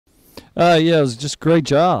Yeah, it was just a great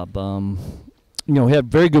job. We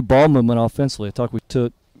had very good ball movement offensively. I thought we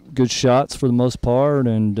took good shots for the most part,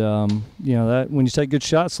 and that when you take good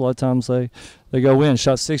shots, a lot of times they go in.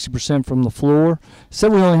 Shot 60% from the floor.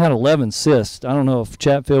 Said we only had 11 assists. I don't know if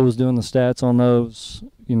Chatfield was doing the stats on those,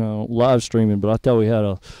 live streaming, but I thought we had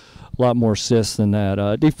a lot more assists than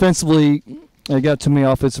that. Defensively, they got too many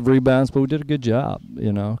offensive rebounds, but we did a good job.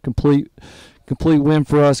 Complete win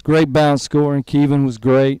for us. Great bounce scoring. Kevin was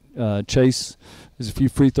great. Chase is a few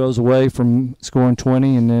free throws away from scoring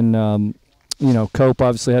 20, and then Cope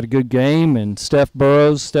obviously had a good game, and Steph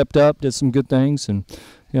Burrows stepped up, did some good things, and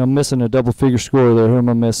I'm missing a double-figure scorer there. Who am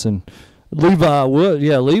I missing? Levi Wood.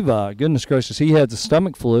 Yeah, Levi. Goodness gracious, he had the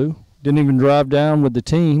stomach flu. Didn't even drive down with the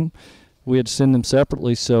team. We had to send them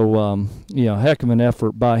separately, so heck of an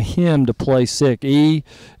effort by him to play sick.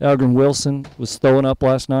 Elgin Wilson was throwing up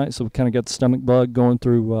last night, so we kind of got the stomach bug going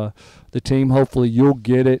through the team. Hopefully you'll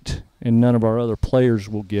get it, and none of our other players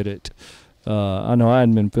will get it. I know I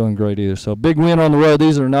hadn't been feeling great either. So big win on the road.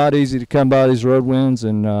 These are not easy to come by, these road wins,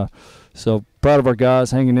 and so proud of our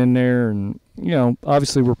guys hanging in there. And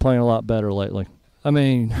obviously we're playing a lot better lately. I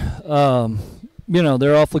mean,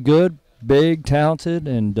 they're awfully good, big, talented,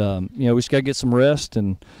 and we just got to get some rest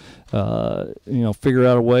and figure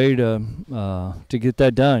out a way to get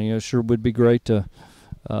that done. It sure would be great to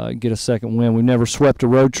get a second win. We've never swept a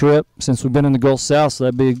road trip since we've been in the Gulf South, so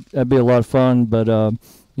that'd be a lot of fun. But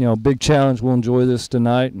big challenge. We'll enjoy this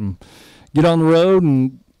tonight and get on the road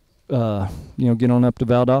and get on up to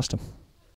Valdosta.